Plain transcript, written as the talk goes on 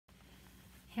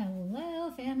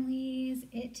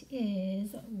It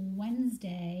is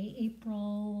Wednesday,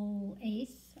 April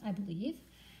 8th, I believe,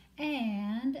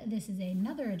 and this is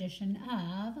another edition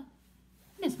of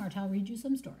Miss Martell Reads You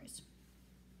Some Stories.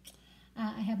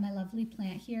 I have my lovely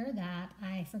plant here that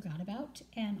I forgot about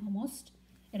and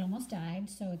it almost died,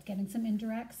 so it's getting some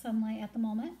indirect sunlight at the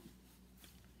moment.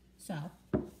 So,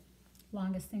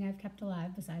 longest thing I've kept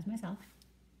alive besides myself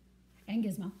and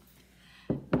Gizmo.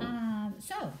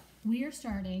 So, we are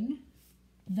starting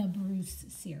the Bruce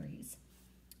series.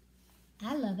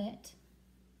 I love it.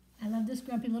 I love this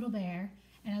grumpy little bear,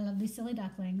 and I love these silly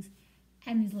ducklings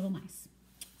and these little mice.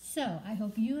 So I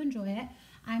hope you enjoy it.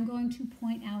 I'm going to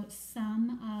point out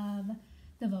some of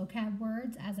the vocab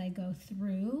words as I go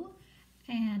through,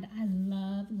 and I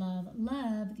love, love,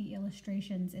 love the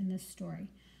illustrations in this story.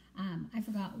 I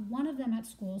forgot one of them at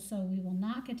school, so we will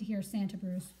not get to hear Santa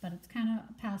Bruce, but it's kind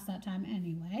of past that time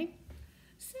anyway.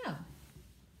 So,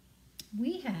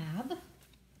 we have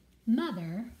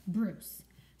Mother Bruce.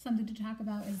 Something to talk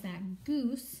about is that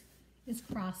Goose is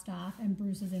crossed off and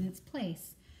Bruce is in its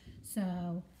place.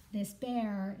 So this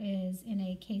bear is in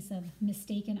a case of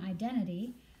mistaken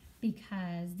identity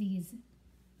because these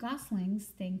goslings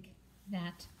think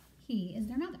that he is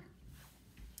their mother.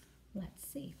 Let's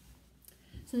see.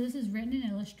 So this is written and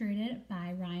illustrated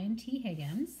by Ryan T.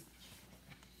 Higgins.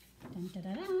 Dun, dun,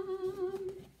 dun, dun.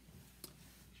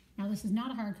 Now this is not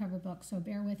a hardcover book, so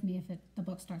bear with me if the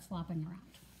book starts flopping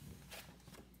around.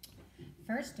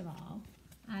 First of all,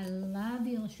 I love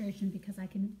the illustration because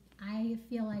I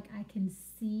feel like I can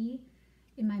see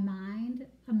in my mind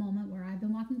a moment where I've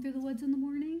been walking through the woods in the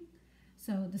morning.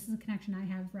 So this is a connection I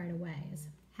have right away.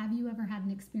 Have you ever had an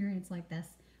experience like this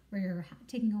where you're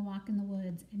taking a walk in the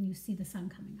woods and you see the sun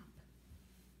coming up?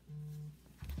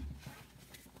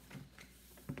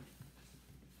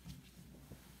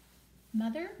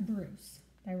 Mother Bruce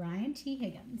by Ryan T.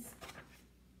 Higgins.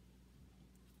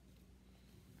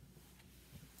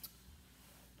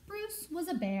 Bruce was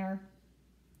a bear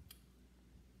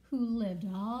who lived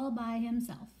all by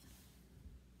himself.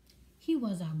 He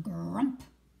was a grump.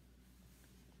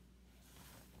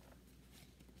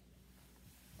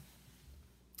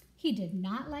 He did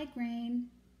not like rain.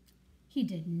 He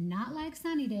did not like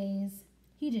sunny days.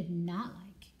 He did not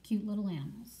like cute little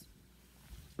animals.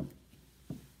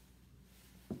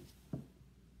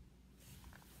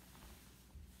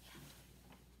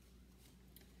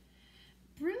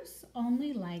 Bruce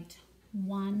only liked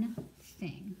one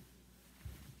thing.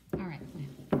 All right,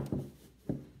 plant.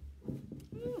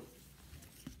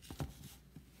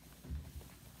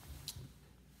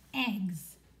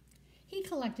 Eggs. He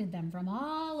collected them from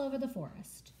all over the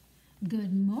forest.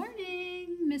 Good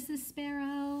morning, Mrs.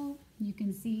 Sparrow. You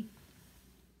can see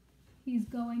he's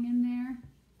going in there.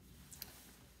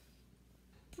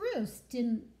 Bruce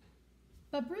didn't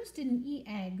eat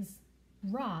eggs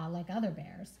raw like other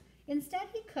bears. Instead,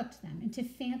 he cooked them into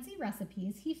fancy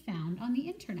recipes he found on the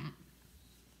internet.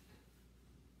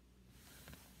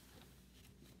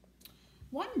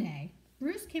 One day,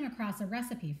 Bruce came across a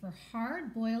recipe for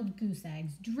hard-boiled goose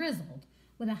eggs drizzled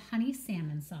with a honey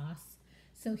salmon sauce,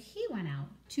 so he went out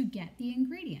to get the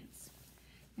ingredients.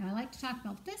 Now, I like to talk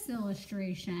about this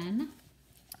illustration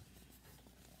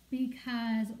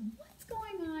because what's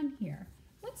going on here?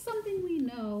 What's something we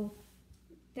know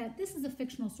that this is a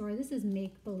fictional story, this is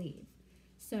make-believe.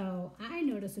 So I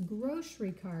notice a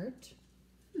grocery cart.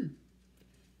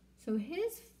 So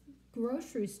his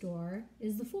grocery store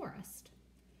is the forest.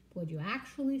 Would you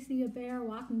actually see a bear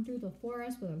walking through the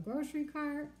forest with a grocery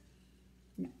cart?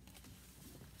 No.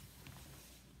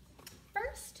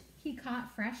 First, he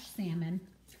caught fresh salmon.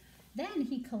 Then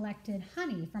he collected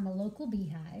honey from a local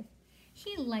beehive.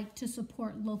 He liked to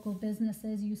support local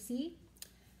businesses, you see.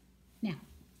 Now,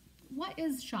 what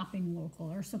is shopping local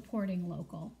or supporting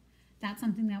local? That's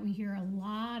something that we hear a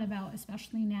lot about,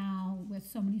 especially now with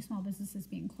so many small businesses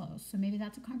being closed. So maybe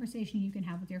that's a conversation you can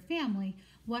have with your family.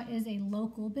 What is a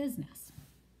local business?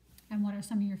 And what are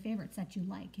some of your favorites that you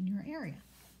like in your area?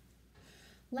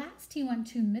 Last, he went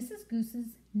to Mrs.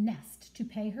 Goose's nest to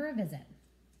pay her a visit.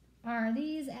 Are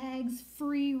these eggs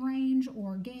free-range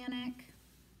organic?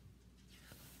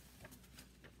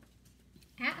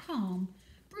 At home,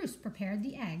 Bruce prepared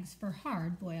the eggs for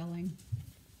hard boiling.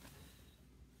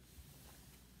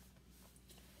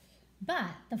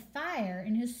 But the fire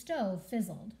in his stove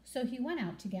fizzled, so he went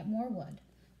out to get more wood.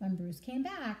 When Bruce came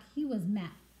back, he was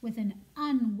met with an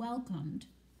unwelcomed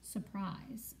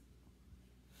surprise.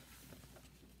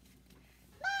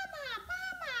 Mama,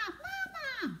 Mama,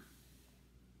 Mama!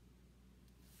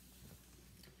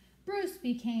 Bruce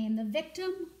became the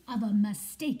victim of a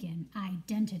mistaken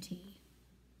identity.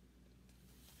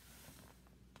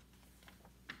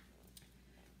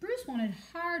 wanted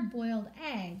hard-boiled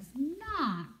eggs,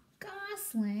 not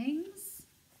goslings.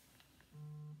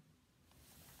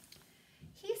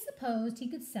 He supposed he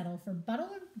could settle for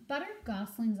buttered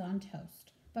goslings on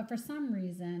toast, but for some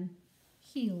reason,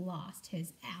 he lost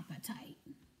his appetite.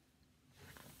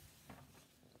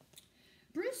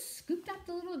 Bruce scooped up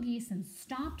the little geese and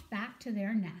stomped back to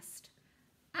their nest.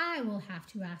 I will have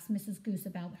to ask Mrs. Goose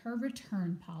about her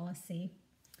return policy.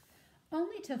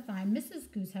 Only to find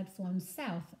Mrs. Goose had flown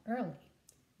south early.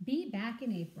 Be back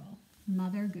in April,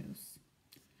 Mother Goose.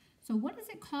 So what is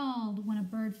it called when a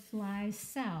bird flies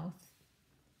south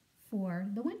for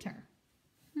the winter?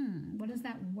 What is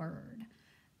that word?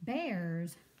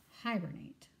 Bears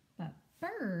hibernate, but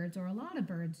birds, or a lot of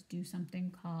birds, do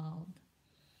something called,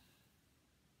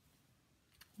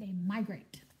 they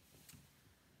migrate.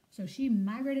 So she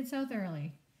migrated south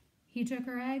early. He took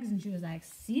her eggs and she was like,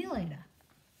 see you later.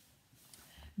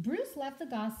 Bruce left the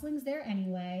goslings there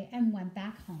anyway and went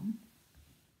back home.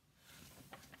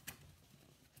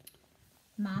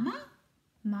 Mama?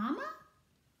 Mama?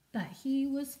 But he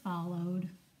was followed.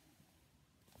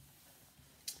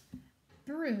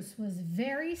 Bruce was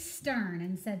very stern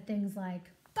and said things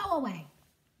like, go away,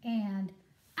 and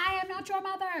I am not your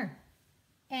mother,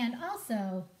 and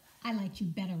also, I liked you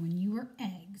better when you were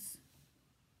eggs.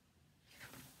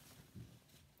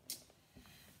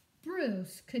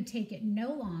 Bruce could take it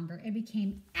no longer and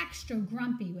became extra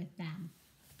grumpy with them.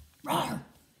 Roar!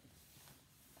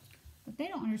 But they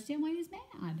don't understand why he's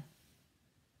mad.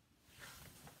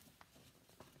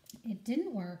 It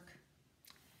didn't work.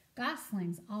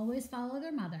 Goslings always follow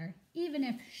their mother, even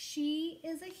if she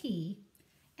is a he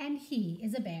and he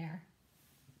is a bear.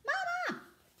 Mama!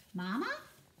 Mama?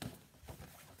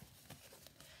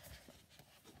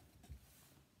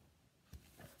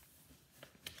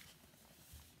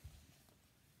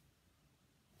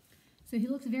 So he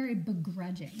looks very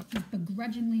begrudging. He's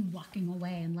begrudgingly walking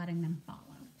away and letting them follow.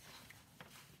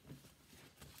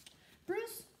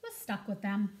 Bruce was stuck with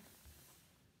them.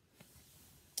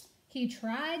 He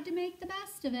tried to make the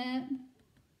best of it.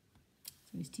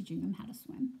 So he's teaching them how to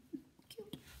swim.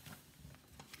 Cute.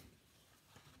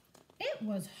 It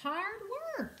was hard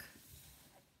work.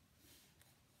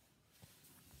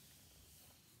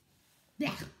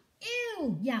 Yeah.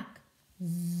 Ew, yuck.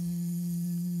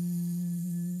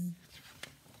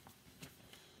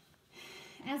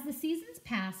 As the seasons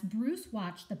passed, Bruce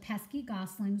watched the pesky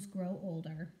goslings grow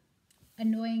older.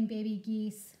 Annoying baby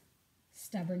geese,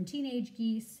 stubborn teenage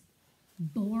geese,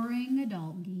 boring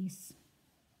adult geese.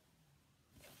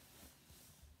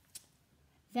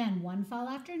 Then one fall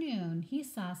afternoon, he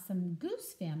saw some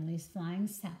goose families flying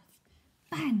south.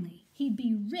 Finally, he'd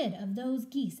be rid of those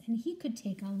geese and he could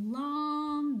take a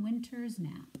long winter's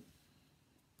nap.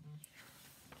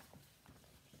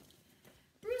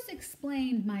 Bruce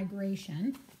explained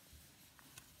migration.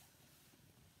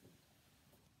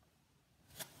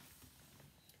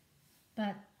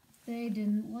 But they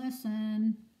didn't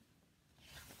listen.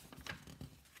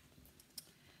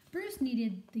 Bruce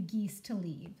needed the geese to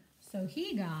leave, so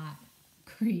he got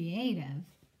creative.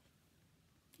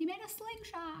 He made a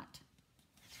slingshot.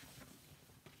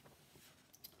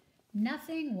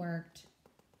 Nothing worked.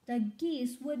 The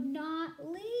geese would not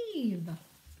leave.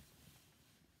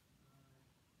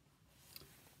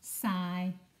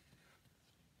 Sigh.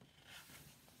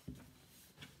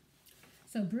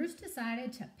 So Bruce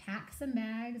decided to pack some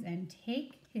bags and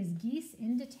take his geese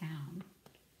into town.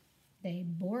 They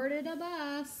boarded a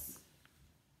bus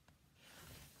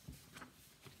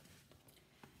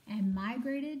and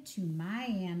migrated to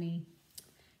Miami.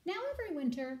 Now every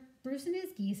winter, Bruce and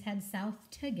his geese head south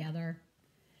together.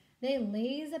 They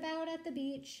laze about at the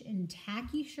beach in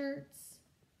tacky shirts,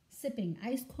 sipping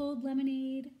ice-cold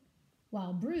lemonade,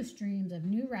 while Bruce dreams of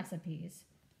new recipes,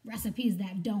 recipes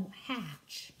that don't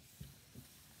hatch.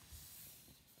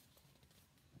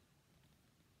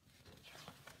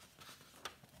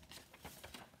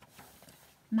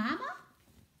 Mama?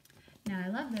 Now I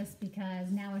love this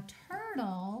because now a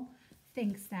turtle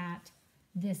thinks that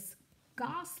this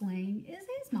gosling is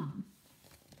his mom.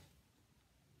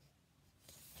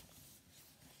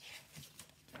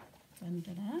 Dun,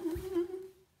 dun, dun.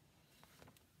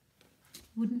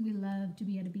 Wouldn't we love to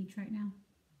be at a beach right now?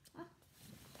 Ah.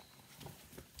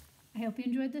 I hope you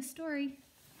enjoyed this story.